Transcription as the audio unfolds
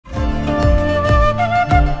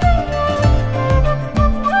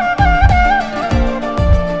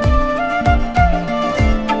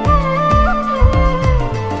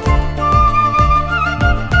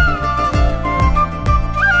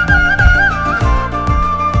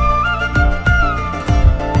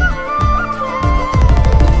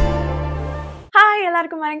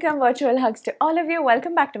virtual hugs to all of you.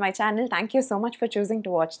 Welcome back to my channel. Thank you so much for choosing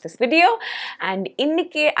to watch this video. And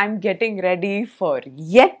innike I'm getting ready for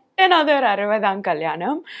yet another Arvadam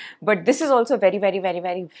Kalyanam. But this is also very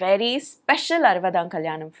special Arvadam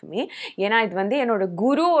Kalyanam for me. Yena idu vande enoda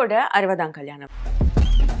guru oda Arvadam Kalyanam.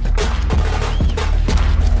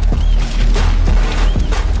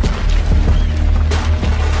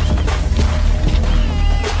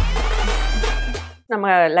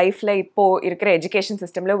 நம்ம லைஃப்ல இப்போ இருக்கிற education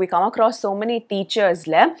சிஸ்டம்ல we come across so many teachers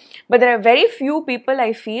but there are very few people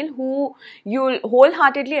I feel who you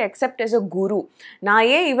wholeheartedly accept as a guru. நான்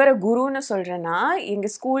ஏன் இவரை குருன்னு சொல்றேன்னா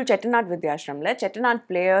எங்க ஸ்கூல் செட்டநாட் வித்யாஸ்ரம்ல செட்டநாட்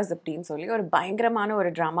பிளேயர்ஸ் அப்படின்னு சொல்லி ஒரு பயங்கரமான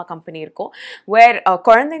ஒரு டிராமா கம்பெனி இருக்கும் where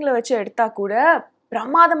குழந்தைங்களை வச்சு எடுத்தா கூட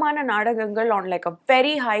பிரமாதமான நாடகங்கள் on like a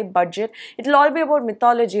very high budget. It will all be about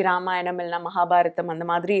mythology, Ramayanam இல்ல மகாபாரதம் அந்த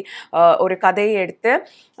மாதிரி ஒரு கதையை எடுத்து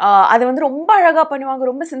அது வந்து ரொம்ப அழகா பண்ணுவாங்க,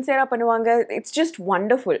 ரொம்ப சின்சியரா பண்ணுவாங்க. It's just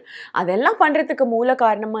wonderful. அதெல்லாம் பண்றதுக்கு மூல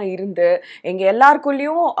காரணமா இருந்து எங்க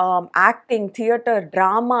எல்லாருக்குள்ளேயும் ஆக்டிங், தியேட்டர்,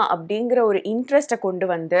 டிராமா அப்படிங்கிற ஒரு இன்ட்ரெஸ்ட்டை கொண்டு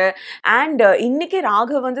வந்து அண்ட் இன்னைக்கு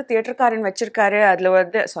ராகவ் வந்து தியேட்டர்காரன் வச்சிருக்காரு. அதுல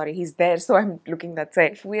வந்து sorry he's there so I'm looking that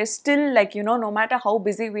side. We are still like no matter how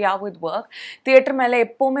busy we are with work, theater மேல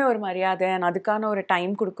எப்பவுமே ஒரு மரியாதை அதுக்கான ஒரு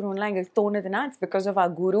டைம் கொடுக்கணும்லாம் எங்களுக்கு தோணுதுன்னா it's because of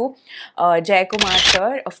our Guru Jayakumar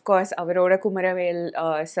sir. Of course அவரோட குமரவேல்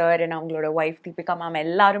சார் அண்ட் அவங்களோட ஒய்ஃப் தீபிகா மேம்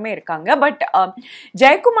எல்லாருமே இருக்காங்க. But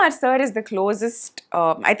Jayakumar sir is the closest.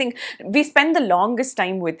 I think we spend the longest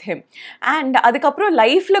time with him. And அதுக்கப்புறம்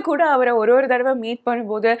லைஃப்ல கூட அவரை ஒரு தடவை மீட்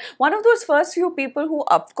பண்ணும்போது one of those first few people who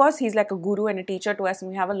of course he's like a Guru and a teacher to us.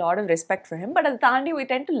 We have a lot of respect for him. But அதை தாண்டி we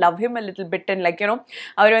tent to love him a little bit and like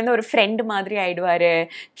அவர் வந்து ஒரு friend மாதிரி ஆயிடுவார்,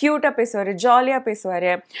 கியூட்டா பேசுவார், ஜாலியா பேசுவார்.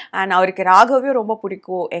 அண்ட் அவருக்கு ராகவையும் ரொம்ப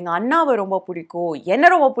பிடிக்கும், எங்க அண்ணாவை ரொம்ப பிடிக்கும், என்ன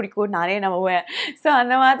ரொம்ப பிடிக்கும் நானே நம்புவேன். ஸோ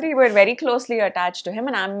அந்த மாதிரி we're very closely attached to him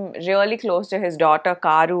and I'm really close to his daughter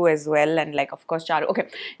Karu as well and like of course Charu. Okay,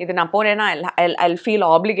 இது நான் போனேன்னா I'll feel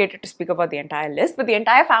obligated to speak about the entire list, but the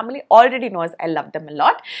entire family already knows I love them a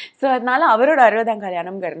lot. So அதனால அவரோட 60ஆம்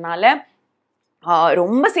கல்யாணம்ங்கிறதுனால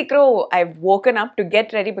ரொம்ப சீக்கிரம் I've woken up to get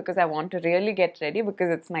ready because I want to really get ready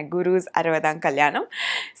because it's my guru's 60ஆம் கல்யாணம்.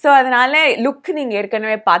 So அதனால look நீங்கள்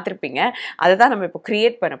ஏற்கனவே பார்த்துருப்பீங்க, அதை தான் நம்ம இப்போ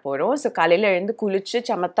க்ரியேட் பண்ண போகிறோம். ஸோ காலையில் எழுந்து குளிச்சு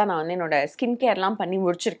சமத்தா நான் வந்து என்னோட ஸ்கின் கேர்லாம் பண்ணி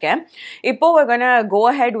முடிச்சிருக்கேன். இப்போ we're gonna go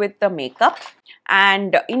ahead with the makeup.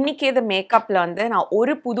 And இன்னைக்கு இந்த மேக்கப்பில் வந்து நான்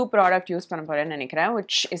ஒரு புது ப்ராடக்ட் யூஸ் பண்ண போகிறேன்னு நினைக்கிறேன்,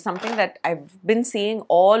 which is something that I've been seeing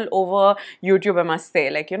all over YouTube, I must say.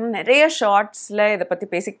 Like நிறைய ஷார்ட்ஸில் இதை பற்றி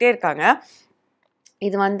பேசிக்கிட்டே இருக்காங்க.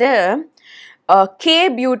 இது வந்து K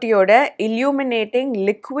பியூட்டியோட illuminating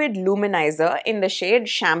liquid luminizer in the shade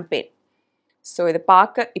champagne. So இது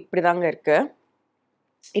பார்க்க இப்படி தாங்க இருக்கு.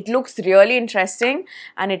 It looks really interesting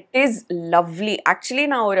and it is lovely. Actually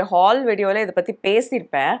நான் ஒரு ஹால் வீடியோவில் இதை பற்றி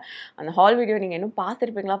பேசியிருப்பேன். அந்த ஹால் வீடியோ நீங்கள் இன்னும்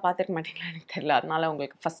பார்த்துருப்பீங்களா பார்த்துருக்க மாட்டீங்களா எனக்கு தெரியல, அதனால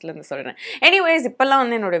உங்களுக்கு ஃபஸ்ட்லேருந்து சொல்கிறேன். எனிவேஸ் இப்போல்லாம்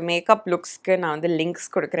வந்து என்னோடய மேக்கப் லுக்ஸ்க்கு நான் வந்து லிங்க்ஸ்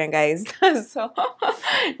கொடுக்குறேன் கைஸ். ஸோ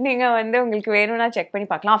நீங்கள் வந்து உங்களுக்கு வேணும்னா செக் பண்ணி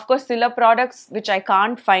பார்க்கலாம். அஃப்கோர்ஸ் சில products which I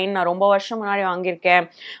can't find, நான் ரொம்ப வருஷம் முன்னாடி வாங்கியிருக்கேன்,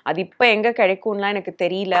 அது இப்போ எங்கே கிடைக்கும்லாம் எனக்கு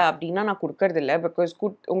தெரியல அப்படின்னா நான் கொடுக்கறதில்ல. பிகாஸ்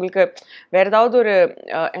உங்களுக்கு வேறு ஏதாவது ஒரு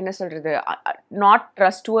என்ன சொல்கிறது நாட்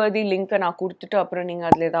ட்ரஸ்ட்வர்தி லிங்க்கை நான் கொடுத்துட்டு அப்புறம் நீங்கள்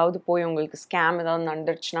அதில் ஏதாவது போய் உங்களுக்கு ஸ்கேம் ஏதாவது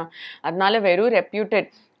நடந்துருச்சுன்னா, அதனால வெறும் ரெப்யூட்டட்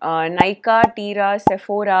நைக்கா, டீரா,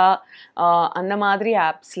 செஃபோரா அந்த மாதிரி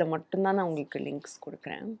ஆப்ஸில் மட்டும்தான் நான் உங்களுக்கு லிங்க்ஸ்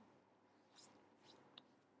கொடுக்குறேன்.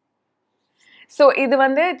 So இது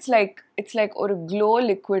வந்து it's like ஒரு glow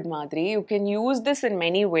liquid மாதிரி. You can use this in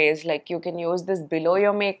many ways. Like you can use this below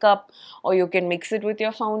your makeup, or you can mix it with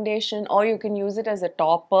your foundation, or you can use it as a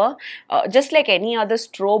topper, just like any other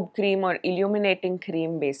strobe cream or illuminating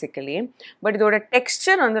cream basically. But இதோட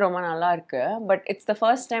texture வந்து ரொம்ப நல்லா இருக்கு. But it's the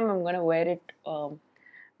first time I'm going to wear it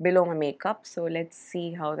below my makeup. So let's see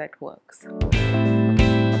how that works.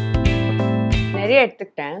 நிறைய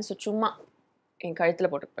எடுத்துக்கிட்டேன். So சும்மா என்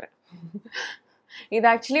கழுத்தில் போட்டுக்க போகிறேன். இது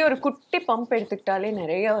ஆக்சுவலி ஒரு குட்டி பம்ப் எடுத்துக்கிட்டாலே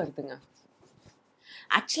நிறைய வருதுங்க.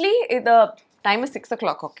 ஆக்சுவலி இது டைம் 6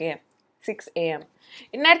 o'clock. Okay, 6 AM.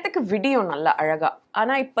 இந்நேரத்துக்கு விடியும் நல்லா அழகாக.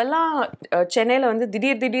 ஆனால் இப்போல்லாம் சென்னையில் வந்து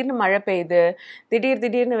திடீர்னு மழை பெய்யுது,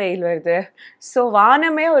 திடீர்னு வெயில் வருது. ஸோ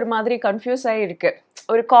வானமே ஒரு மாதிரி கன்ஃபியூஸ் ஆகிருக்கு.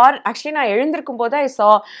 ஒரு ஆக்சுவலி நான் எழுந்திருக்கும் போது ஐ சா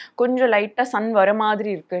கொஞ்சம் லைட்டாக சன் வர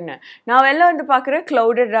மாதிரி இருக்குன்னு. நான் வெளில வந்து பார்க்குறேன்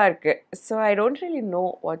க்ளவுடடாக இருக்குது. So I don't really know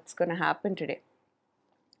what's gonna happen today.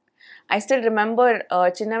 I still remember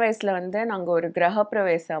சின்ன வயசில் வந்து நாங்கள் ஒரு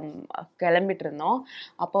கிரகப்பிரவேசம் கிளம்பிட்டு இருந்தோம்.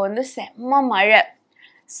 அப்போ வந்து செம்ம மழை.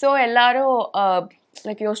 ஸோ எல்லோரும்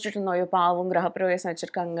லைக் யோசிச்சுட்டு இருந்தோம், ஐயோ பாவம் கிரகப்பிரவேசம்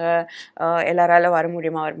வச்சுருக்காங்க, எல்லாரால வர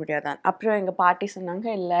முடியாதான். அப்புறம் எங்கள் பாட்டி சொன்னாங்க,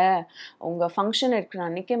 இல்லை உங்கள் ஃபங்க்ஷன் இருக்கிற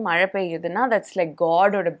அன்றைக்கி மழை பெய்யுதுன்னா தட்ஸ் லைக்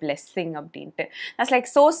காடோட பிளெஸ்ஸிங் அப்படின்ட்டு. That's like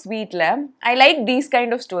so ஸ்வீட்டில். I like these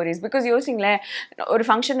kind of stories because யோசிங்களேன், ஒரு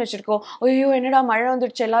ஃபங்க்ஷன் வச்சுருக்கோம், ஐயோ என்னடா மழை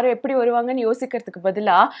வந்துடுச்சு எல்லாரும் எப்படி வருவாங்கன்னு யோசிக்கிறதுக்கு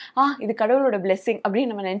பதிலாக இது கடவுளோட பிளெஸ்ஸிங்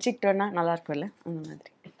அப்படின்னு நம்ம நினச்சிக்கிட்டோன்னா நல்லாயிருக்கும்ல, அந்த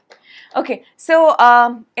மாதிரி. Okay, so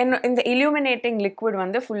in the illuminating liquid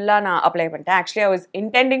வந்து ஃபுல்லாக நான் அப்ளை பண்ணிட்டேன். Actually I was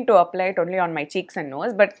intending to apply it only on my seeks and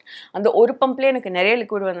nose, but அந்த ஒரு பம்ப்லேயே எனக்கு நிறைய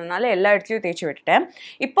லிக்விட் வந்ததுனால எல்லா இடத்துலையும் தேய்ச்சி விட்டுட்டேன்.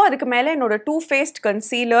 இப்போ அதுக்கு மேலே என்னோட two faced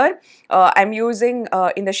concealer I am using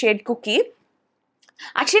இந்த ஷேட் குக்கி.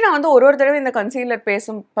 ஆக்சுவலி நான் வந்து ஒரு தடவை இந்த கன்சீலர்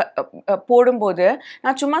போடும்போது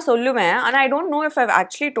நான் சும்மா சொல்லுவேன், ஆனால் I don't know if I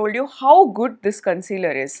actually told you how good this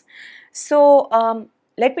concealer is. So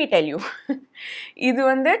let me tell you, இது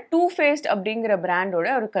வந்து Too Faced அப்படிங்கிற பிராண்டோட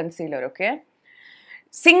ஒரு கன்சீலர். ஓகே,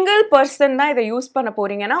 சிங்கிள் பர்சன் தான் இதை யூஸ் பண்ண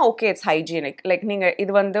போறீங்கன்னா ஓகே இட்ஸ் ஹைஜீனிக். லைக் நீங்கள்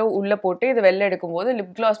இது வந்து உள்ளே போட்டு இது வெளில எடுக்கும்போது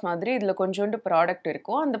லிப் கிளாஸ் மாதிரி இதில் கொஞ்சோண்டு ப்ராடக்ட்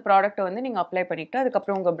இருக்கும். அந்த ப்ராடக்ட்டை வந்து நீங்கள் அப்ளை பண்ணிவிட்டு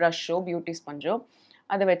அதுக்கப்புறம் உங்கள் ப்ரஷ்ஷோ பியூட்டி ஸ்பஞ்சோ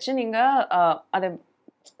அதை வச்சு நீங்கள் அதை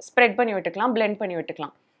ஸ்ப்ரெட் பண்ணி விட்டுக்கலாம், பிளெண்ட் பண்ணி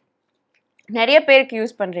விட்டுக்கலாம். நிறைய பேருக்கு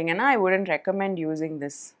யூஸ் பண்ணுறீங்கன்னா ஐ wouldn't recommend using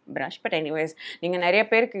this brush. But anyways, நீங்கள் நிறைய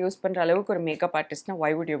பேருக்கு யூஸ் பண்ணுற அளவுக்கு ஒரு makeup ஆர்டிஸ்ட்னா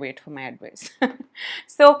why would you wait for my advice?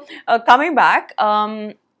 So coming back,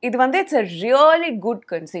 இது வந்து it's a really good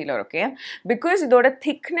concealer. Okay, because இதோட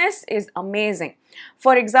thickness is amazing.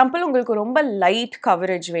 For example, உங்களுக்கு ரொம்ப லைட்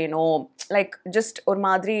கவரேஜ் வேணும், லைக் ஜஸ்ட் ஒரு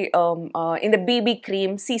மாதிரி இந்த பிபி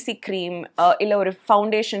க்ரீம், சிசி க்ரீம் இல்லை ஒரு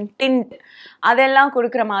ஃபவுண்டேஷன் டிண்ட் அதெல்லாம்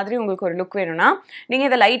கொடுக்குற மாதிரி உங்களுக்கு ஒரு லுக் வேணும்னா நீங்கள்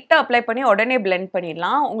இதை லைட்டாக அப்ளை பண்ணி உடனே பிளெண்ட்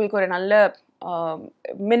பண்ணிடலாம். உங்களுக்கு ஒரு நல்ல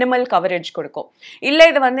மினிமல் கவரேஜ் கொடுக்கும். இல்லை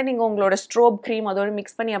இதை வந்து நீங்கள் உங்களோட ஸ்ட்ரோப் க்ரீம் அதோடு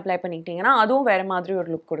மிக்ஸ் பண்ணி அப்ளை பண்ணிக்கிட்டீங்கன்னா அதுவும் வேறு மாதிரி ஒரு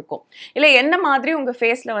லுக் கொடுக்கும். இல்லை என்ன மாதிரி உங்கள்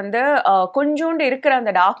ஃபேஸில் வந்து கொஞ்சோண்டு இருக்கிற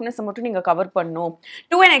அந்த டார்க்னஸை மட்டும் நீங்கள் கவர் பண்ணணும்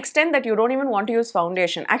to an extent that you don't even want to use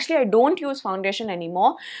foundation. Actually, I don't use foundation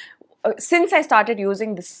anymore since I started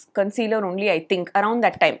using this concealer only, I think around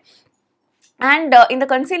that time. And இந்த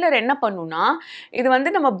concealer என்ன பண்ணுன்னா, இது வந்து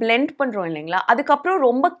நம்ம blend பண்ணுறோம் இல்லைங்களா, அதுக்கப்புறம்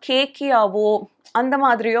ரொம்ப கேக்கியாவோ அந்த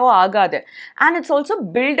மாதிரியோ ஆகாது. And it's also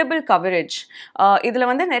buildable coverage. இதில்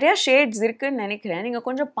வந்து நிறையா ஷேட்ஸ் இருக்குதுன்னு நினைக்கிறேன். நீங்கள்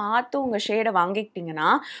கொஞ்சம் பார்த்து உங்கள் ஷேடை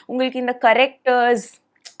வாங்கிக்கிட்டிங்கன்னா உங்களுக்கு இந்த கரெக்டர்ஸ்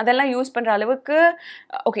அதெல்லாம் யூஸ் பண்ணுற அளவுக்கு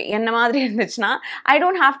ஓகே என்ன மாதிரி இருந்துச்சுன்னா I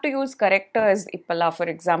don't have to use correctors. இப்போல்லாம்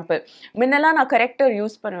ஃபார் எக்ஸாம்பிள் முன்னெல்லாம் நான் கரெக்டர்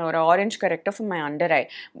யூஸ் பண்ணுவேன், ஒரு orange character for my under eye.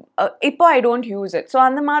 இப்போ I don't use it. So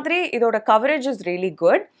அந்த மாதிரி இதோட coverage is really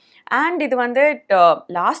good. And இது வந்து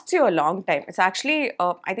lasts you a long time. It's actually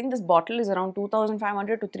I think this bottle is around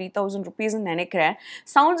 2,500 to 3,000 rupees ன்னு நினைக்கிறேன்.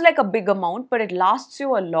 Sounds like a big amount, but it lasts you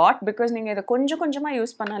a lot because நீங்கள் இதை கொஞ்சமாக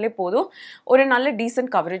use பண்ணாலே போதும், ஒரு நல்ல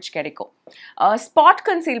டீசென்ட் கவரேஜ் கிடைக்கும். ஸ்பாட்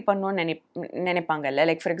கன்சீல் பண்ணணும்னு நினைப்பாங்கல்ல,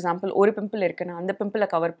 லைக் ஃபார் எக்ஸாம்பிள் ஒரு பிம்பிள் இருக்குன்னா அந்த பிம்பிளை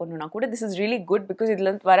கவர் பண்ணணும்னா கூட this is really good because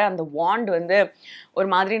இதுலேருந்து வர அந்த வாண்ட் வந்து ஒரு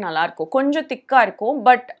மாதிரி நல்லாயிருக்கும், கொஞ்சம் திக்காக இருக்கும்.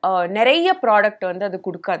 பட் நிறைய ப்ராடக்ட் வந்து அது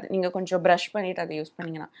கொடுக்காது. நீங்கள் கொஞ்சம் ப்ரஷ் பண்ணிவிட்டு அதை யூஸ்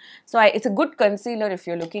பண்ணிங்கன்னா. So it's a good concealer if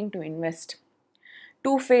you're looking to invest.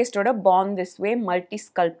 Too Faced oda Born This Way multi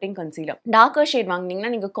sculpting concealer. Darker shade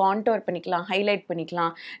வாங்குனீங்கன்னா நீங்க contour பண்ணிக்கலாம், highlight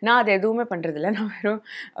பண்ணிக்கலாம். நான் அது எதுவுமே பண்றது இல்ல, நான் வெறும்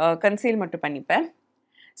conceal மட்டும் பண்ணிப்பேன்.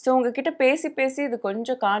 ஸோ உங்ககிட்ட பேசி இது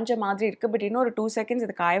கொஞ்சம் காஞ்ச மாதிரி இருக்குது, பட் இன்னும் ஒரு 2 seconds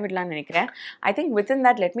இது காய விடலான்னு நினைக்கிறேன். I think within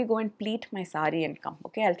that let me go and pleat my sorry and come.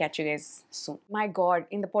 Okay, Jal catch you guys soon. My God,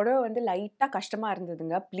 இந்த புடவை வந்து லைட்டாக கஷ்டமாக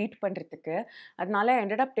இருந்ததுங்க ப்ளீட் பண்ணுறதுக்கு. அதனால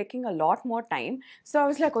ended up taking a lot more time. So I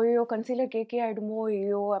was like, ஐயோ concealer கேக்கே ஆகிடுமோ,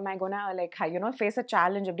 ஐயோ am I gonna like face a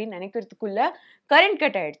challenge அப்படின்னு நினைக்கிறதுக்குள்ள கரண்ட்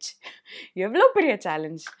கட் ஆகிடுச்சு. எவ்வளோ பெரிய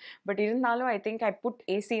சேலஞ்ச். பட் இருந்தாலும் I think I put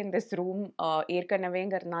AC in this room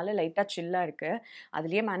ஏற்கனவேங்கிறதுனால லைட்டாக சில்லாக இருக்குது.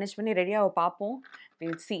 அதுலேயே மேனேஜ் பண்ணி ரெடியாக பார்ப்போம்.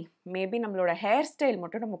 Will see. மேபி நம்மளோட ஹேர் ஸ்டைல்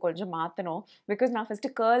மட்டும் நம்ம கொஞ்சம் மாற்றணும். பிகாஸ் நான்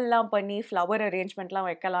ஃபஸ்ட்டு கேர்லாம் பண்ணி ஃப்ளவர் அரேஞ்ச்மெண்ட்லாம்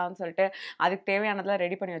வைக்கலாம்னு சொல்லிட்டு அதுக்கு தேவையானதெல்லாம்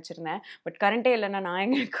ரெடி பண்ணி வச்சுருந்தேன். பட் கரண்ட்டே இல்லைன்னா நான்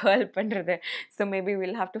எங்கே கேர்ள் பண்ணுறது? So maybe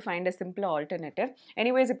will have to find a simple alternative.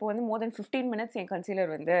 Anyways, இப்போ வந்து மோர் தென் 15 minutes என்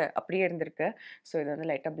கன்சீலர் வந்து அப்படியே இருந்திருக்கு. ஸோ இதை வந்து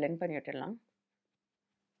லைட்டாக பிளெண்ட் பண்ணி விட்டுடலாம்.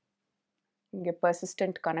 இங்கே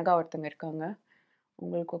பர்சிஸ்டன்ட் கனகா ஒருத்தங்க இருக்காங்க,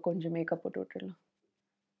 உங்களுக்கு கொஞ்சம் மேக்கப் போட்டு விட்டுடலாம்.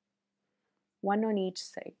 1 on each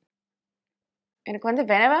side. எனக்கு வந்து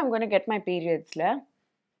whenever I'm going to get my periodsல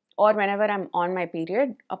or whenever I'm on my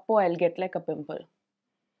period, அப்போ I'll get like a pimple.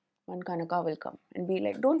 One Kanaka will come and be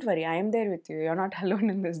like, don't worry, I am there with you, you're not alone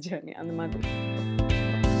in this journey. அந்த மாதிரி.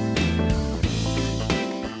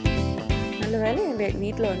 நல்ல வேலை எங்கள்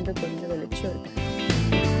வீட்டில் வந்து கொஞ்சம் வெளிச்சம் இருக்கு.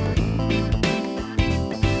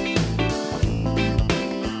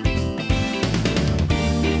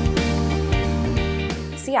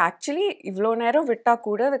 see, actually, ivlo nero vitta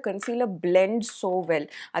kuda the concealer blends so well.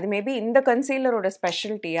 Adu maybe in the concealer oda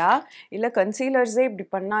specialty ya illa concealers e ipdi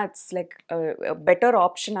panna it's like a better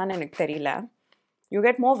option ana enak theriyala. You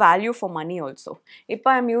get more value for money also. If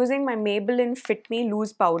I am using my Maybelline Fit Me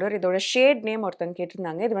loose powder, idoda shade name orthang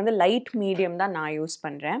ketirundanga. Idu vandu light medium da na use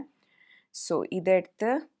pandren. So idu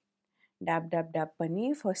eduthu dab பண்ணி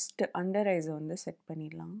first under eyes வந்து set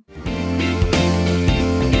பண்ணிடலாம்.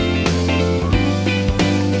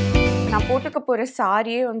 நான் போட்டுக்க போகிற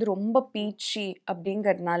சாரியே வந்து ரொம்ப பீச்சி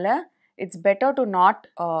அப்படிங்கிறதுனால it's better to not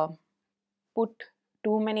put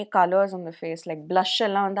too many colors on the face. Like blush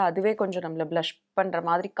எல்லாம் வந்து அதுவே கொஞ்சம் நம்மளை blush பண்ணுற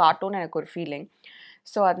மாதிரி காட்டும்னு எனக்கு ஒரு ஃபீலிங்.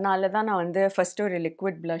 ஸோ அதனால தான் நான் வந்து ஃபஸ்ட்டு ஒரு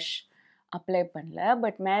லிக்விட் blush அப்ளை பண்ணல.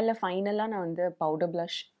 பட் மேலே ஃபைனலாக நான் வந்து பவுடர்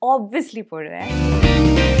blush ஆப்வியஸ்லி போடுவேன்.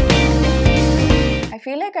 I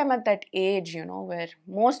feel like I'm at that age, you know, where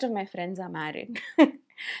most of my friends are married.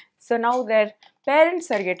 So now their parents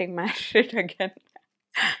are getting married again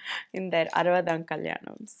in their Arvadam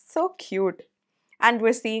Kalyanam. So cute. And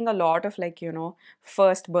we're seeing a lot of like, you know,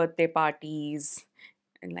 first birthday parties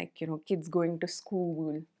and like, you know, kids going to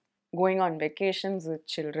school, going on vacations with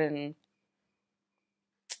children.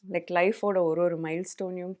 Like life oda ஒரு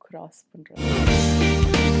milestone cross பண்றோம்.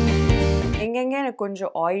 எங்கெங்கே எனக்கு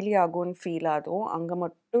கொஞ்சம் oily ஆகும்னு feel ஆகும் அங்கே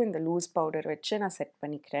மட்டும் இந்த லூஸ் பவுடர் வச்சு நான் செட்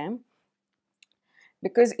பண்ணிக்கிறேன்.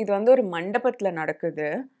 பிகாஸ் இது வந்து ஒரு மண்டபத்தில் நடக்குது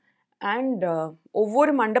அண்ட்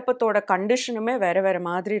ஒவ்வொரு மண்டபத்தோட கண்டிஷனுமே வேறு வேறு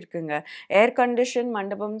மாதிரி இருக்குங்க. ஏர் கண்டிஷன்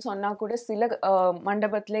மண்டபம்னு சொன்னால் கூட சில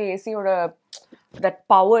மண்டபத்தில் ஏசியோட that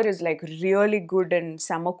power is like really good and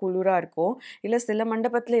செம குளிராக இருக்கும். இல்லை சில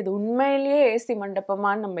மண்டபத்தில் இது உண்மையிலேயே ஏசி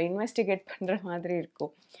மண்டபமானு நம்ம இன்வெஸ்டிகேட் பண்ணுற மாதிரி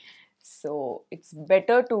இருக்கும். So it's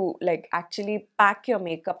better to like actually pack your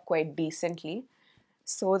makeup quite decently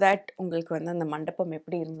so that ungalku vanda and mandapam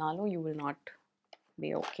eppadi irundhalum you will not be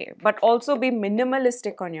okay. But also be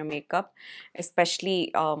minimalistic on your makeup, especially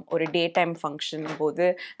or a daytime function bodhu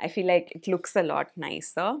I feel like it looks a lot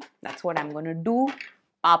nicer. That's what I'm going to do.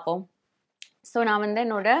 Paapom. So na vanda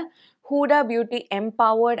enoda Huda Beauty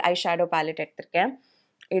Empowered eyeshadow palette eduthirken.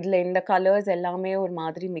 Idla inda colors ellame or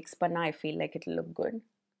madri mix panna I feel like it will look good.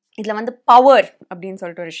 இதில் வந்து power அப்படின்னு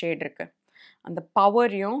சொல்லிட்டு ஒரு shade இருக்குது. அந்த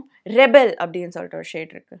பவரையும் rebel அப்படின்னு சொல்லிட்டு ஒரு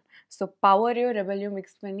ஷேட் இருக்குது. ஸோ பவரையும் ரெபலையும்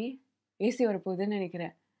மிக்ஸ் பண்ணி ஏசி வர போகுதுன்னு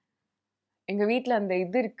நினைக்கிறேன். எங்கள் வீட்டில் அந்த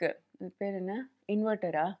இது இருக்குது, அது பேர் என்ன,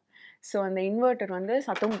 இன்வெர்ட்டரா? ஸோ அந்த இன்வெர்ட்டர் வந்து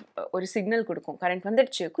சத்தம் ஒரு சிக்னல் கொடுக்கும். கரண்ட்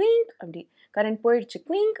வந்துடுச்சு குயிங்க் அப்படி, கரண்ட் போயிடுச்சு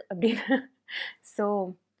குயிங்க் அப்படின்னு. ஸோ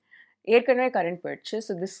ஏற்கனவே கரண்ட் போயிடுச்சு.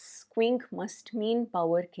 So this Quincke must mean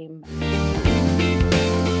power game.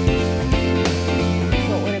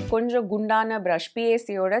 ஒரு கொஞ்சம் குண்டான ப்ரஷ்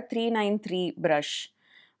பிஏசியோட 393 ப்ரஷ்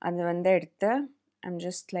அது வந்து எடுத்து I'm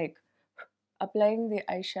just like அப்ளைங் the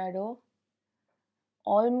eye shadow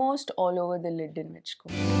almost all over the லிட்னு வச்சுக்கோ.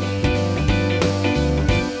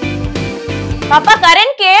 பாப்பா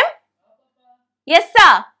கரண்ட் கேம்? எஸ்ஸா?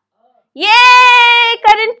 ஏ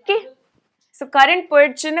கரண்ட் கேம். ஸோ கரண்ட்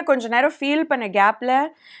போயிடுச்சுன்னு கொஞ்சம் நேரம் ஃபீல் பண்ண கேப்பில்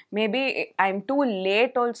maybe I am too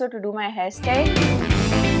late also to do my hair style.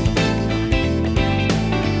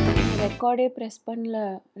 ரெக்கார்டே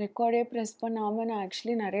press பண்ணாமல் நான்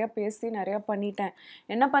ஆக்சுவலி நிறையா பேசி நிறையா பண்ணிட்டேன்.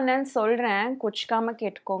 என்ன பண்ணேன்னு சொல்கிறேன், கொச்சிக்காமல்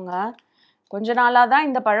கேட்டுக்கோங்க. கொஞ்ச நாளாக தான்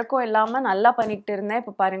இந்த பழக்கம் இல்லாமல் நல்லா பண்ணிக்கிட்டு இருந்தேன்.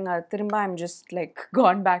 இப்போ பாருங்கள் திரும்ப I'm just like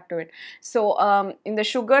Khan back to it. So இந்த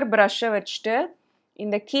சுகர் ப்ரஷ்ஷை வச்சுட்டு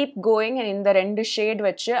இந்த கீப் கோயிங் அண்ட் இந்த 2 ஷேட்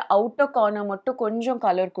வச்சு அவுட்டர் கார்னர் மட்டும் கொஞ்சம்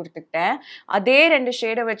கலர் கொடுத்துக்கிட்டேன். அதே 2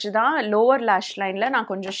 ஷேடை வச்சு தான் லோவர் லேஷ் லைனில் நான்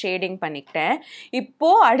கொஞ்சம் ஷேடிங் பண்ணிக்கிட்டேன்.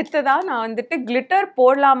 இப்போது அடுத்ததாக நான் வந்துட்டு கிளிட்டர்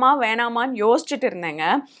போடலாமா வேணாமான்னு யோசிச்சுட்டு இருந்தேங்க.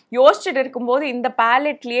 யோசிச்சுட்டு இருக்கும்போது இந்த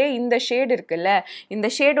பேலட்லேயே இந்த ஷேட் இருக்குல்ல, இந்த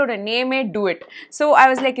ஷேடோட நேமே do it. So I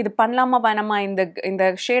was like இது பண்ணலாமா வேணாமா, இந்த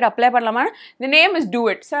ஷேட் அப்ளை பண்ணலாமா, the name is do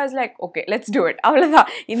it. So I was like okay let's do it.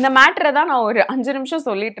 அவ்வளோதான். இந்த மேட்டரை தான் நான் ஒரு 5 நிமிஷம்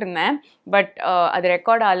சொல்லிட்டு இருந்தேன். பட் அது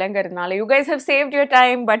record ஆலங்கிறதுனால you guys have saved your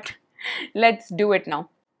time, but let's do it now.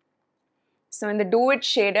 So in the do it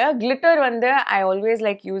shader glitter வந்து I always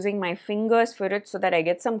like using my fingers for it so that I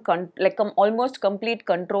get some almost complete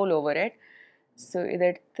control over it. So இத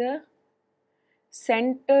எடுத்து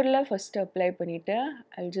சென்டர்ல first apply பண்ணிட்டு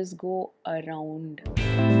I'll just go around.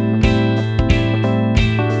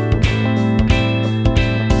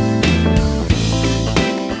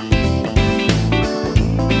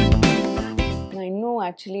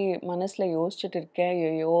 Actually மனசில் யோசிச்சுட்டு இருக்கேன்,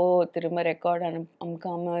 ஐயோ திரும்ப ரெக்கார்ட்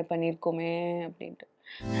அமுக்காமல் பண்ணியிருக்கோமே அப்படின்ட்டு.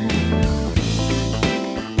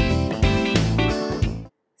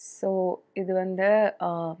 ஸோ இது வந்து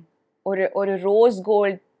ஒரு ரோஸ்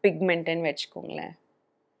கோல்ட் பிக்மெண்ட்டுன்னு வச்சுக்கோங்களேன்.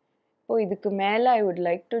 இப்போது இதுக்கு மேலே I would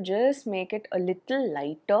like to just make it a little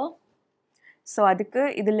lighter. So அதுக்கு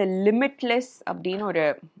இதில் லிமிட்லெஸ் அப்படின்னு ஒரு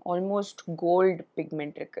ஆல்மோஸ்ட் கோல்டு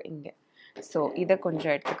பிக்மெண்ட் இருக்குது இங்கே. ஸோ இதை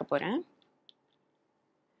கொஞ்சம் எடுத்துக்க போகிறேன்.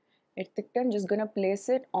 எடுத்துக்கிட்டு I'm just gonna place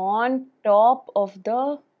it on top of the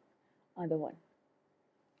other one.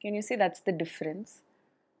 Can you see that's the difference?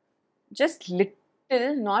 Just little,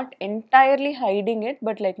 not entirely hiding it,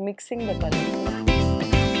 but like mixing the color.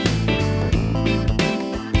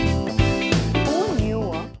 Who knew?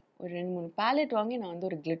 ஒரு 2-3 palette வாங்கி நான் வந்து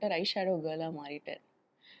ஒரு glitter eyeshadow girl-ஆ மாறிட்டேன்.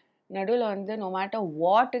 நடுவில் வந்து no matter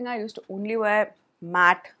what, I used to only wear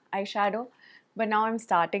matte eyeshadow. But now I'm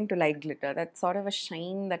starting to like glitter. That's sort of a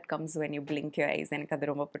shine that comes when you blink your eyes. எனக்கு அது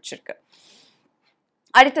ரொம்ப பிடிச்சிருக்கு.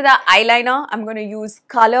 அடுத்ததா eyeliner. I'm going to use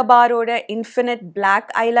Color Bar oda Infinite Black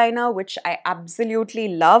Eyeliner, which I absolutely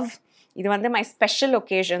love. இது வந்து my special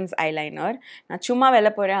occasions eyeliner. நான் சும்மா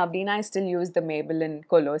வெளில போறேன் அப்படின்னா I still use the Maybelline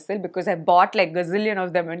Colossal because I bought like gazillion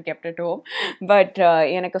of them and kept it home. But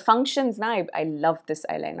எனக்கு functionsனா I love this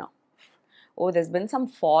eyeliner. Oh, there's been some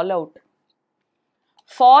fallout.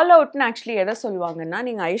 ஃபாலோவுட்னு actually எதை சொல்லுவாங்கன்னா,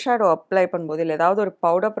 நீங்கள் eyeshadow apply பண்ணும்போது இல்லை ஏதாவது ஒரு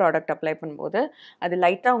பவுடர் ப்ராடக்ட் அப்ளை பண்ணும்போது அது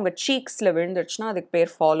லைட்டாக உங்கள் சீக்ஸில் விழுந்துருச்சுன்னா அதுக்கு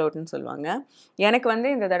பேர் ஃபாலோவுட்னு சொல்லுவாங்க. எனக்கு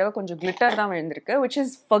வந்து இந்த தடவை கொஞ்சம் கிளிட்டர் தான் விழுந்திருக்கு, which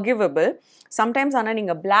is forgivable. சம்டைம்ஸ் ஆனால்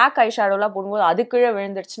நீங்கள் பிளாக் ஐஷேடோலாம் போடும்போது அது கீழே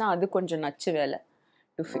விழுந்துருச்சுன்னா அது கொஞ்சம் நச்சு வேலை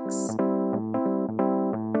டு ஃபிக்ஸ்.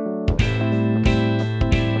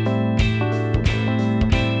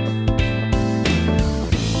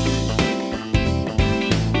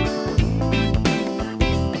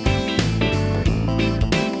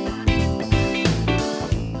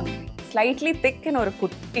 ஸ்லைட்லி திக்னு ஒரு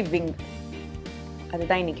குட்டி விங்,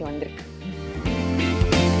 அதுதான் இன்னைக்கு வந்திருக்கு.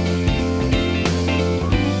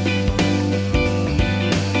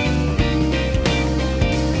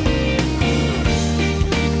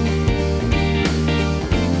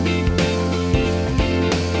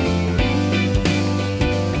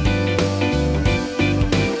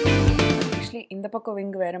 ஆக்சுவலி இந்த பக்கம்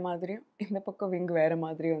விங் வேற மாதிரியும் இந்த பக்கம் விங் வேற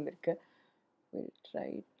மாதிரியும் வந்திருக்கு. We'll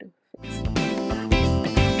try to fix it.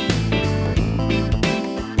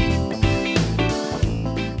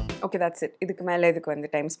 Okay, that's it. இதுக்கு மேலே இதுக்கு வந்து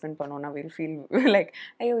டைம் ஸ்பெண்ட் பண்ணோன்னா வில் ஃபீல் லைக்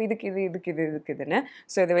ஐயோ இதுக்குன்னு.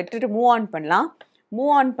 ஸோ இதை விட்டுட்டு மூவ் ஆன் பண்ணலாம்.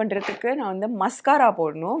 மூவ் ஆன் பண்ணுறதுக்கு நான் வந்து மஸ்காரா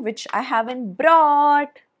போடணும், which I haven't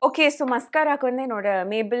brought. Okay, so மஸ்காராக்கு வந்து என்னோட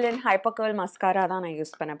Maybelline Hyper Curl மஸ்காரா தான் நான்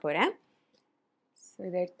யூஸ் பண்ண போகிறேன். ஸோ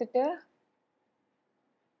இதை எடுத்துட்டு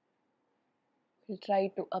we'll try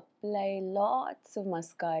to apply lots of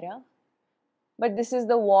mascara. But this is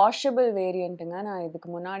the washable variantங்க. நான் இதுக்கு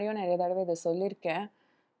முன்னாடியும் நிறைய தடவை இதை சொல்லியிருக்கேன்.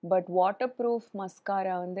 But waterproof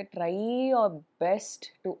mascara வந்து try your best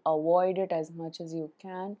to avoid it as much as you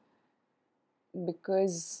can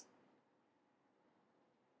because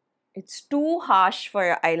it's too harsh for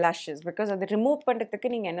your eyelashes. Because அதை remove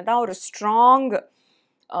பண்ணுறதுக்கு நீங்கள் என்னதான் ஒரு ஸ்ட்ராங்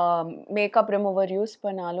makeup remover use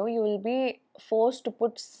பண்ணாலும் you will be forced to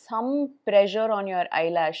put some pressure on your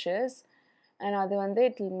eyelashes and அது வந்து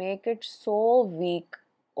it will make it so weak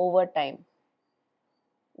over time.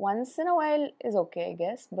 Once in a while is okay, I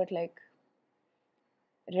guess, but like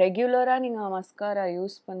regular-ஆ நீங்கள் mascara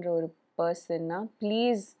use பண்ணுற ஒரு பர்சன்னா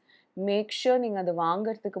please make sure நீங்கள் அதை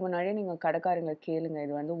வாங்கிறதுக்கு முன்னாடியே நீங்கள் கடைக்காரங்க கேளுங்க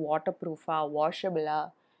இது வந்து வாட்டர் ப்ரூஃபா வாஷபிளா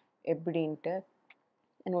எப்படின்ட்டு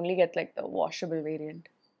and only get like the washable variant.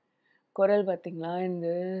 குரல் பார்த்தீங்களா இந்த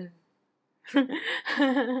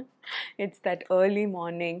இட்ஸ் தட் ஏர்லி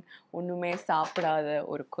மார்னிங் ஒன்றுமே சாப்பிடாத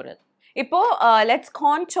ஒரு குரல். இப்போ let's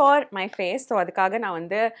contour my face. So அதுக்காக நான்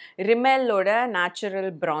வந்து ரிமெல்லோட நேச்சுரல்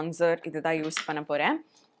பிரான்சர் இதுதான் யூஸ் பண்ண போகிறேன்.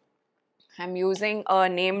 I am using a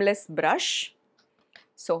nameless brush.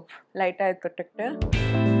 So லைட்டாக தொட்டுக்கிட்டு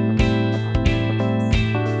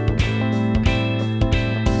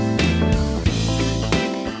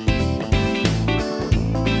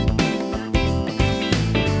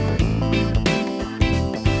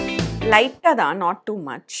லைட்டாக தான், not too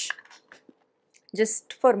much,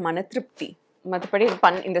 just for மன திருப்தி. மற்றபடி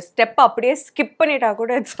இந்த ஸ்டெப் அப்படியே ஸ்கிப் பண்ணிட்டா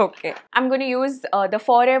கூட it's okay. I'm going to use the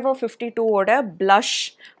Forever 52 ஓட blush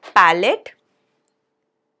palette.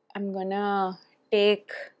 I'm gonna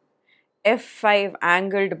take F5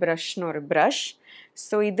 angled brushன்னு ஒரு brush.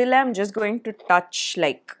 So இதில் I'm just going to touch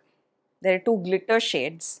like there are two glitter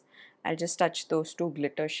shades. I'll just touch those two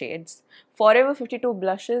glitter shades. Forever 52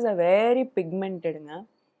 blushes are very pigmented,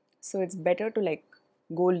 so it's better to like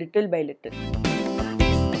go little by little.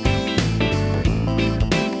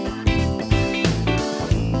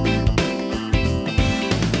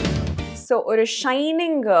 So ஒரு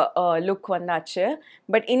shining look வந்தாச்சு.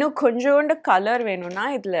 But இன்னும் கொஞ்சோண்டு colour வேணும்னா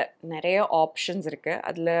இதில் நிறைய options இருக்குது.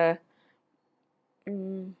 அதில்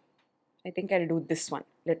I think I will do this one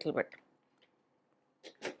little bit.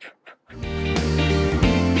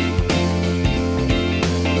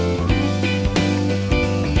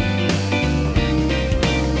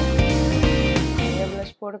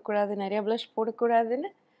 போடக்கூடாது, நிறைய blush போடக்கூடாதுன்னு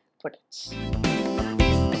போட்டாச்சு.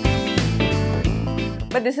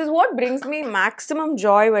 But this is what brings me maximum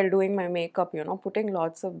joy while doing my makeup, you know, putting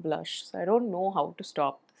lots of blush. So I don't know how to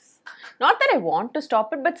stop this. Not that I want to stop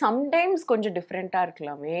it, but sometimes konja different ah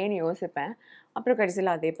irukkalame nu yosipen. Appo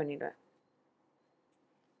kadisila adhe pannidven.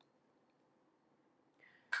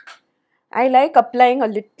 I like applying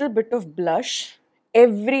a little bit of blush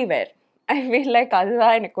everywhere. I feel like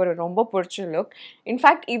அதுதான் எனக்கு ஒரு ரொம்ப பிடிச்ச look.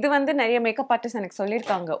 In fact இது வந்து நிறைய makeup artist எனக்கு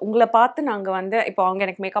சொல்லியிருக்காங்க, உங்களை பார்த்து நாங்கள் வந்து இப்போ அவங்க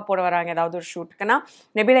எனக்கு மேக்கப் போட வராங்க ஏதாவது ஒரு ஷூட்டுக்குன்னா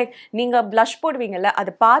மேபி லைக் நீங்கள் ப்ளஷ் போடுவீங்கல்ல,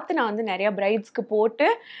 அதை பார்த்து நான் வந்து நிறைய பிரைட்ஸ்க்கு போட்டு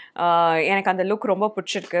எனக்கு அந்த லுக் ரொம்ப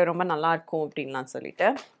பிடிச்சிருக்கு, ரொம்ப நல்லாயிருக்கும் அப்படின்லாம் சொல்லிட்டு.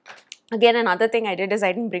 Again, another thing I did is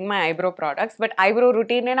I didn't bring my eyebrow products, but eyebrow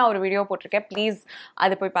routine நான் ஒரு வீடியோ போட்டிருக்கேன், ப்ளீஸ்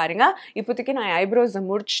அதை போய் பாருங்க. இப்போதைக்கு நான் ஐப்ரோஸை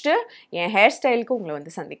முடிச்சுட்டு என் ஹேர் ஸ்டைலுக்கு உங்களை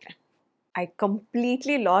வந்து சந்திக்கிறேன். I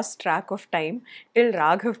completely lost track of time till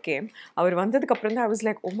Raghav came. அவர் வந்ததுக்கு அப்புறம் தான் I was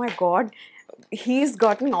like, oh my god, he's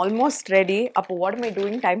gotten almost ready. அப்போ what am I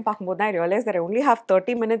doing? Time பார்க்கும்போது தான் I realized that I only have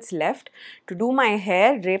 30 minutes left to do my hair,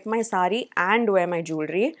 drape my sari and wear my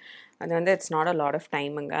jewelry. And then it's not a lot of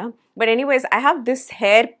time anga. But anyways, I have this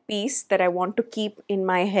hair piece that I want to keep in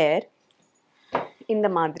my hair in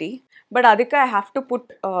the madri. But adhika I have to put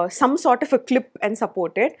some sort of a clip and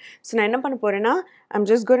support it. So na enna panna porena, I'm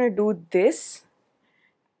just going to do this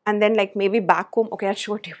and then like maybe back home. Okay, I'll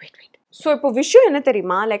show it to you. Wait. So ipo vishயம் enna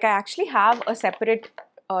theriyuma, like I actually have a separate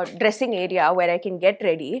dressing area where I can get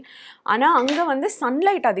ready. ஆனா அங்க வந்து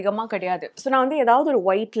sunlight அதிகமா கிடையாது. So நான் வந்து ஏதாவது ஒரு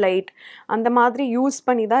white light அந்த மாதிரி யூஸ்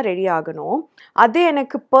பண்ணி தான் ரெடி ஆகணும். அது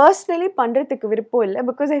எனக்கு பர்சனலி பண்ணுறதுக்கு விருப்பம் இல்லை,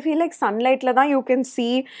 பிகாஸ் ஐ ஃபீல் லைக் சன்லைட்டில் தான் you can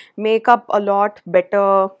see makeup a lot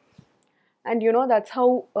better. And you know, that's how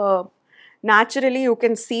naturally you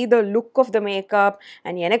can see the look of the makeup.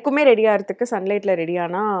 And எனக்குமே ரெடி ஆகிறதுக்கு சன்லைட்டில் ரெடி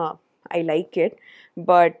ஆனால் I like it.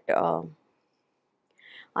 But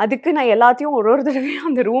அதுக்கு நான் எல்லாத்தையும் ஒரு தடவையும்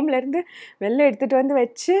அந்த ரூம்லேருந்து வெளில எடுத்துகிட்டு வந்து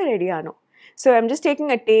வச்சு ரெடி ஆனோம். So I'm just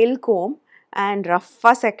taking a tail Kom and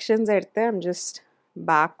ரஃப்பாக செக்ஷன்ஸ் எடுத்து I'm just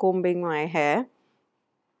back combing my hair.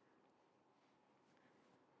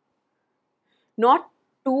 Not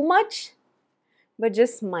too much, but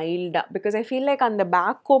just mild, because I feel like on the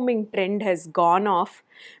back combing trend has gone off.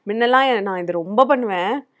 முன்னெல்லாம் நான் இது ரொம்ப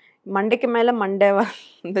பண்ணுவேன், மண்டைக்கு மேலே மண்டை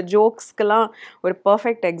இந்த ஜோக்ஸ்க்கெல்லாம் ஒரு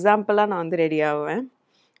பர்ஃபெக்ட் எக்ஸாம்பிளாக நான் வந்து ரெடி ஆவேன்.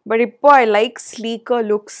 பட் இப்போ I like ஸ்லீக்கர்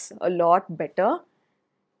looks a lot better.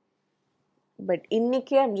 But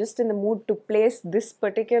இன்னைக்கு I'm just in the mood to place this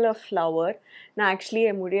particular flower. நான் ஆக்சுவலி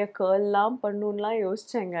என் முடிய கேர்லாம் பண்ணணும்லாம்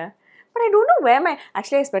யோசிச்சேங்க. But I don't know where my...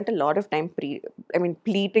 Actually, I spent a lot of time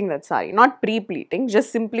pleating that sari. Not pre-pleating, just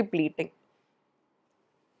simply pleating.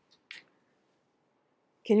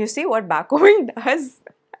 Can you see what backcombing does?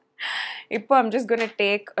 Now I'm just going to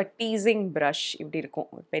take a teasing brush. இப்படி இருக்கும்,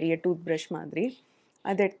 ஒரு பெரிய toothbrush மாதிரி.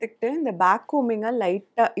 அதை எடுத்துக்கிட்டு இந்த backcombing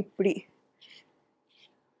லைட்டா இப்படி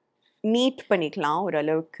நீட் பண்ணிக்கலாம் ஒரு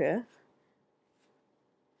அளவுக்கு.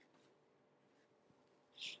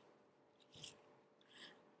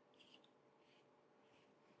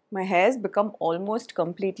 My hair has become almost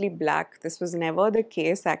completely black. This was never the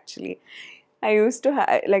case actually. I used to have,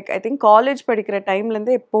 like, I think college படிக்கிற டைம்ல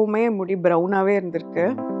இருந்து எப்பவுமே முடி ப்ரௌனாவே இருந்திருக்கு.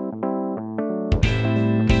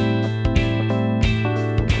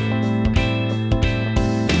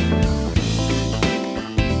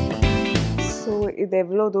 ஸோ இது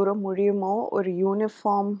எவ்வளோ தூரம் முடியுமோ ஒரு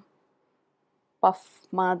யூனிஃபார்ம் பஃப்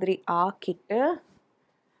மாதிரி ஆக்கிட்டு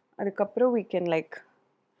அதுக்கப்புறம் we can like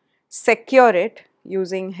secure it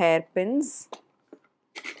using hairpins.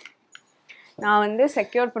 நான் வந்து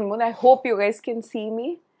secure பண்ணும்போது I hope you guys can see me.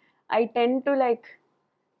 I tend to like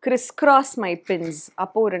crisscross my pins.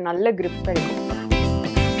 அப்போ ஒரு நல்ல grip கிடைக்கும்.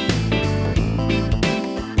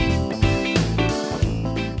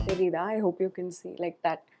 தெரியுதா? I hope you can see like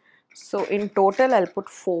that. So in total I'll put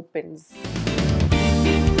 4 pins.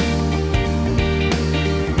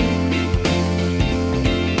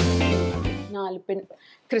 Bin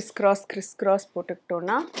Chris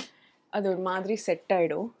போட்டுக்கிட்டோன்னா அது ஒரு மாதிரி set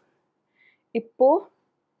ஆகிடும். இப்போது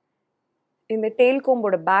இந்த டெயில்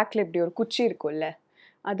கோம்போட பேக்கில் இப்படி ஒரு குச்சி இருக்கும்ல,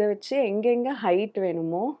 அதை வச்சு எங்கெங்கே ஹைட்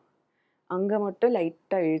வேணுமோ அங்கே மட்டும்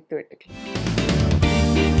லைட்டாக இழுத்து விட்டுக்கலாம்.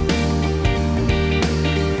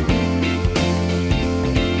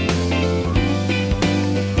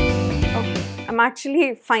 I'm actually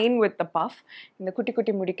fine with the puff. இந்த குட்டி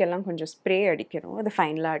குட்டி முடிக்கெல்லாம் கொஞ்சம் ஸ்ப்ரே அடிக்கணும், அதை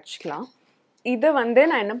ஃபைனலாக அடிச்சுக்கலாம். இதை வந்து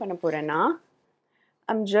நான் என்ன பண்ண போகிறேன்னா,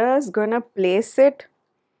 I'm just gonna place it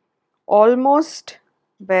almost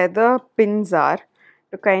where the pins are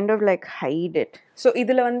to kind of like hide it. So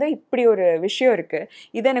இதில் வந்து இப்படி ஒரு விஷயம் இருக்குது,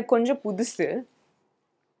 இது எனக்கு கொஞ்சம் புதுசு.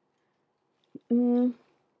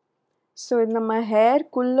 ஸோ நம்ம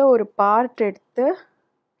ஹேர்க்குள்ளே ஒரு பார்ட் எடுத்து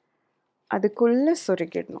அதுக்குள்ளே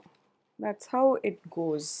சொருகிடணும். That's how it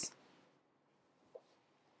goes.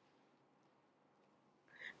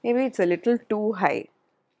 Maybe it's a little too high.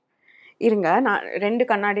 இருங்க, நான் 2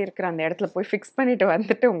 கண்ணாடி இருக்கிற அந்த இடத்துல போய் ஃபிக்ஸ் பண்ணிட்டு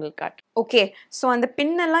வந்துட்டு உங்களுக்கு காட்டு. ஓகே, ஸோ அந்த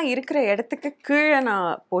பின்னெல்லாம் இருக்கிற இடத்துக்கு கீழே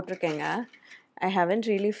நான் போட்டிருக்கேங்க. I haven't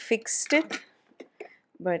really fixed it,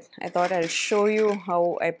 but I thought I'll show you how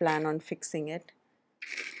I plan on fixing it.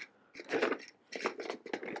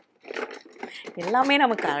 எல்லாமே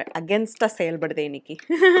நமக்கு அகென்ஸ்டாக செயல்படுது இன்னைக்கு.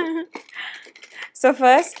 ஸோ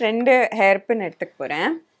ஃபர்ஸ்ட் 2 ஹேர் பின் எடுத்துக்க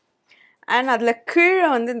போகிறேன். அண்ட் அதில் கீழே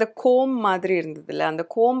வந்து இந்த கோம் மாதிரி இருந்ததில்ல, அந்த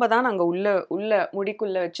கோம்பை தான் நாங்கள் உள்ள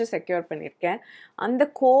முடிக்குள்ளே வச்சு செக்யூர் பண்ணியிருக்கேன். அந்த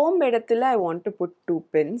கோம்பு இடத்துல I want to put 2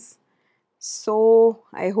 pins. So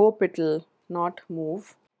I hope it will not move.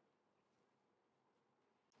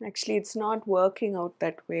 Actually it's not working out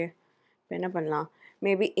that way. என்ன பண்ணலாம்,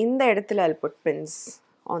 மேபி இந்த இடத்துல I'll put pins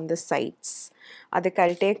on the sides. அதுக்கு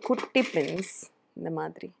I'll take குட்டி pins, இந்த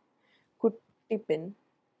மாதிரி குட்டி pin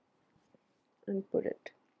and put it.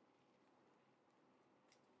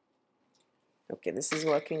 Okay, this is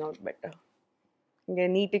working out better. இங்கே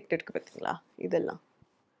நீட்டிக்கிட்டு இருக்கு பார்த்தீங்களா, இதெல்லாம்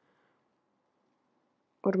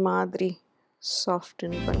ஒரு மாதிரி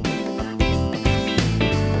சாஃப்டன் பண்ணி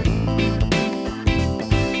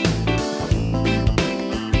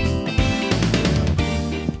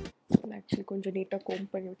ஆக்சுவலி கொஞ்சம் நீட்டாக கோம்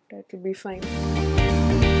பண்ணி விட்டா it will be fine.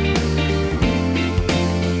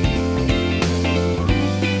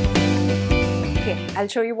 Okay,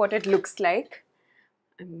 I'll show you what it looks like.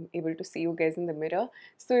 I'm able to see you guys in the mirror.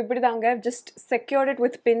 So இப்படி தாங்க, just secured it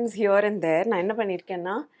with pins here and there. நான் என்ன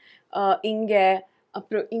பண்ணியிருக்கேன்னா, இங்கே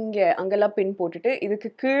அப்புறம் இங்கே அங்கெல்லாம் பின் போட்டுட்டு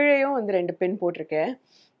இதுக்கு கீழேயும் வந்து 2 பின் போட்டிருக்கேன்.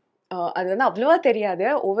 அது வந்து அவ்வளோவா தெரியாது.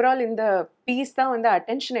 ஓவரால் இந்த பீஸ் தான் வந்து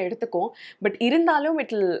அட்டென்ஷனை எடுத்துக்கும். பட் இருந்தாலும்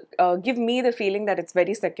it will give me the feeling that it's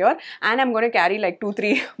very secure. And I'm gonna carry like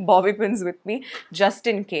 2-3 Bobby pins with me just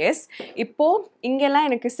in case. இப்போது இங்கெல்லாம்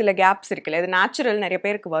எனக்கு சில கேப்ஸ் இருக்குல்ல, இது நேச்சுரல், நிறைய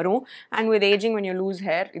பேருக்கு வரும். And with ageing when you lose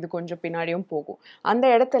hair இது கொஞ்சம் பின்னாடியும் போகும்.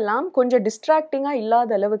 அந்த இடத்தெல்லாம் கொஞ்சம் டிஸ்ட்ராக்டிங்காக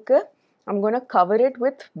இல்லாத அளவுக்கு I'm gonna cover it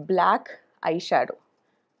with black eye shadow.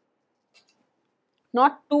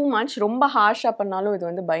 Not too much, ரொம்ப ஹார்ஷாக பண்ணாலும் இது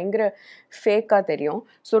வந்து பயங்கர ஃபேக்காக தெரியும்.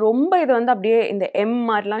 ஸோ ரொம்ப இது வந்து அப்படியே இந்த எம்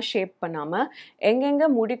மாதிரிலாம் ஷேப் பண்ணாமல் எங்கெங்கே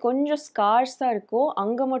முடி கொஞ்சம் ஸ்கார்ஸாக இருக்கோ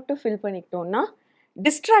அங்கே மட்டும் ஃபில் பண்ணிக்கிட்டோன்னா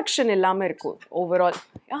டிஸ்ட்ராக்ஷன் இல்லாமல் இருக்கும். ஓவரால்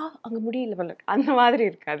அங்கே முடியல அந்த மாதிரி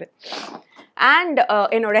இருக்காது. அண்ட்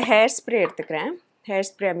என்னோடய ஹேர் ஸ்ப்ரே எடுத்துக்கிறேன். Hair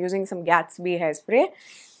spray I'm using some Gatsby hair spray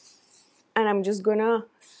and I'm just gonna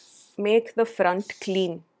make the front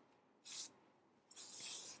clean.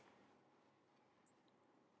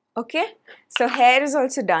 Okay, so hair is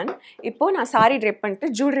also done. இப்போது நான் சாரி ட்ரெப் பண்ணிட்டு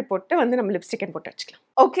ஜூவல்லரி போட்டு வந்து நம்ம லிப்ஸ்டிக் போட்டு வச்சுக்கலாம்.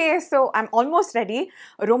 Okay, so I'm almost ready.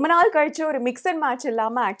 ரொம்ப நாள் கழிச்சு ஒரு மிக்ஸ் அண்ட் மேட்ச்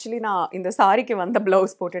இல்லாமல் ஆக்சுவலி நான் இந்த சாரிக்கு வந்த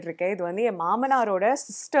ப்ளவுஸ் போட்டுட்ருக்கேன். இது வந்து என் மாமனாரோட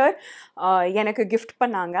சிஸ்டர் எனக்கு கிஃப்ட்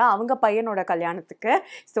பண்ணாங்க அவங்க பையனோட கல்யாணத்துக்கு.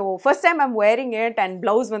 So first time I'm wearing it and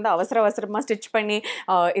blouse வந்து அவசரமாக ஸ்டிச் பண்ணி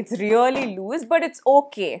it's really loose but it's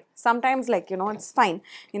okay. Sometimes like you know it's fine.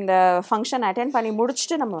 இந்த ஃபங்க்ஷன் அட்டென்ட் பண்ணி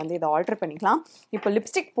முடிச்சுட்டு நம்ம வந்து இதை ஆல்டர் பண்ணிக்கலாம். இப்போ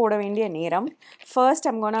லிப்ஸ்டிக் போட வேண்டிய நேரம். First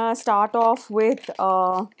I'm gonna start off with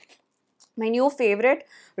my new favorite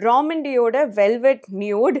ராமண்டியோட velvet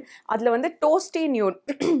nude. அதில் வந்து டோஸ்டி நியூட்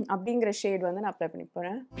அப்படிங்கிற ஷேட் வந்து நான் அப்ளை பண்ணி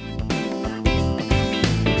போகிறேன்.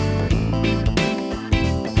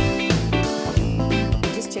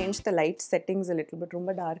 Just change the light settings a little bit.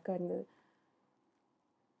 ரொம்ப டார்க்காக இருந்தது.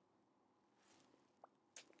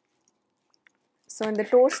 ஸோ இந்த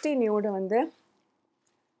டோஸ்டி நியூடை வந்து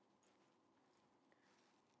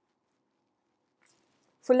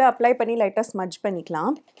ஃபுல்லாக அப்ளை பண்ணி லைட்டாக ஸ்மஜ்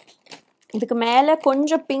பண்ணிக்கலாம். இதுக்கு மேலே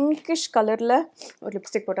கொஞ்சம் பிங்கிஷ் கலரில் ஒரு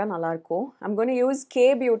லிப்ஸ்டிக் போட்டால் நல்லாயிருக்கும். I'm gonna use K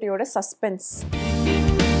பியூட்டியோட suspense.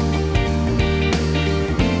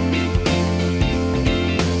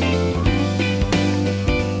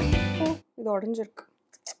 இது உடஞ்சிருக்கு.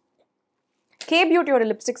 கே பியூட்டியோட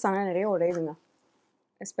லிப்ஸ்டிக்ஸ் ஆனால் நிறைய உடையுதுங்க,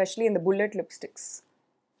 எஸ்பெஷலி இந்த bullet lipsticks.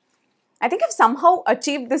 I think I've somehow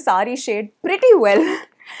achieved the sari shade pretty well.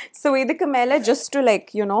 So இதுக்கு மேலே just to like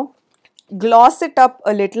you know gloss it up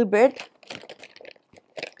a little bit,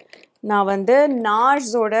 நான் வந்து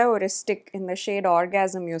நார்ஸோட ஒரு stick இந்த ஷேட்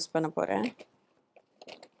ஆர்காசம் யூஸ் பண்ண போகிறேன்.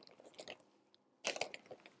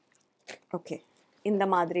 ஓகே, இந்த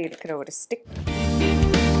மாதிரி இருக்கிற ஒரு stick.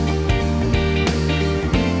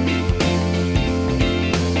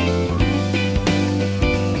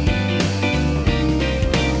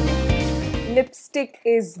 Lipstick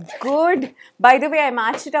is good. By the way, I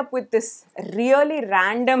matched it up with this really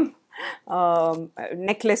random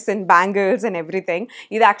necklace and bangles and everything.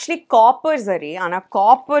 இது actually copper zari. ஆனால்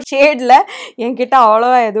copper shadeல என்கிட்ட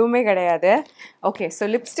அவ்வளோவா எதுவுமே கிடையாது. Okay, so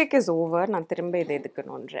lipstick is over. நான் திரும்ப இது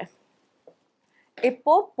எடுக்கணுன்றேன்.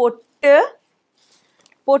 இப்போ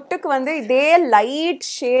பொட்டுக்கு வந்து இதே light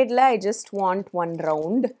shadeல I just want one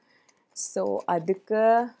round. So அதுக்கு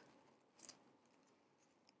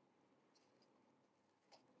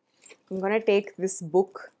I'm going to take this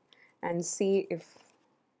book and see if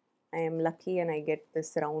I am lucky and I get this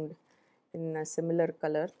round in a similar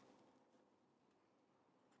color.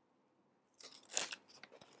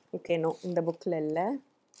 Okay, no, in the book la illa.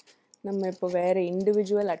 நம்ம இப்போ வேற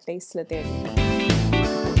individual அட்டைஸ்ல தேடணும்.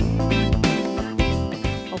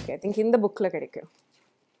 Okay, I think இந்த bookல கிடைக்கும்.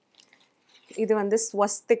 இது வந்து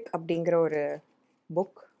ஸ்வஸ்திக் அப்படிங்கிற ஒரு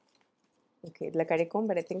book. Okay, இதுல கிடைக்கும்,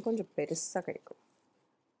 but I think கொஞ்சம் பெருசா கிடைக்கும்.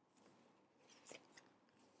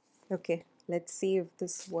 Okay, let's see if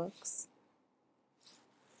this works.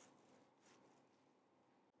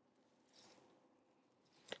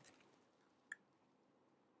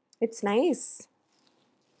 It's nice.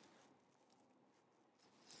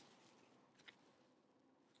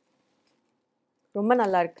 ரொம்ப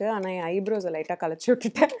நல்லா இருக்கு. ஆனா என் ஐப்ரோஸ் லைட்டா கலச்சி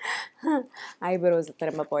விட்டுட்டேன். ஐப்ரோஸ்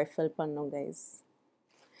திரும்ப போய் ஃபில் பண்ணோம் கைஸ்.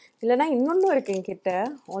 இல்லனா இன்னொன்னு இருக்கு என்கிட்ட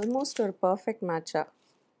ஆல்மோஸ்ட் ஒரு பெர்ஃபெக்ட் மேட்சா.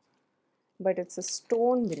 But it's a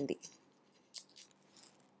stone bindi.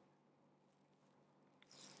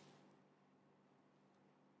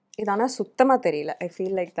 Idana suttama theriyala. I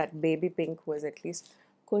feel like that baby pink was at least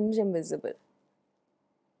konjam visible.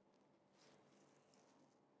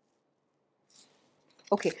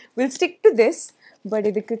 Okay, we'll stick to this,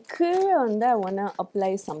 but idukku keela vanda I want to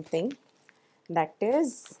apply something that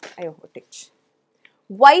is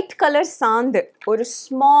white color sand, or a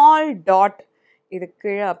small dot. இது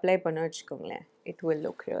கீழே apply பண்ண வச்சுக்கோங்களேன். It will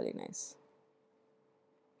look really nice.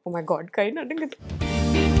 Oh my god, கை நடுங்குது.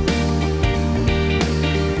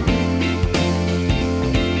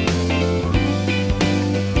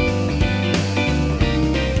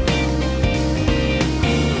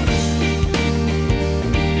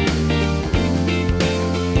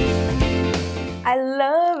 I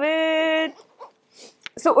love it.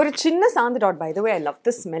 So ஒரு சின்ன சாந்து dot, by the way, I love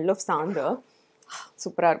the smell of சாந்து.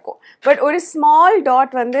 சூப்பரா இருக்கும். But ஒரு ஸ்மால்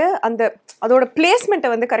டாட் வந்து அந்த அதோட பிளேஸ்மெண்ட்டை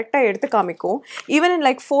வந்து கரெக்டாக எடுத்து காமிக்கும். Even in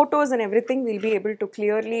like photos and every thing will be able to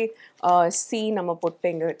clearly C நம்ம பொட்டு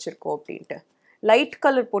எங்கே வச்சுருக்கோம் அப்படின்ட்டு. லைட்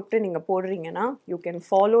கலர் பொட்டு நீங்கள் போடுறீங்கன்னா you can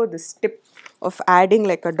follow this tip of adding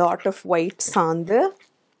like a dot of white Sandhu.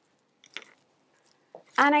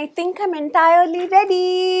 And I think I'm entirely ready.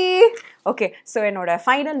 Okay, so என்னோட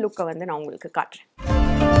final லுக்கை வந்து நான் உங்களுக்கு காட்டுறேன்.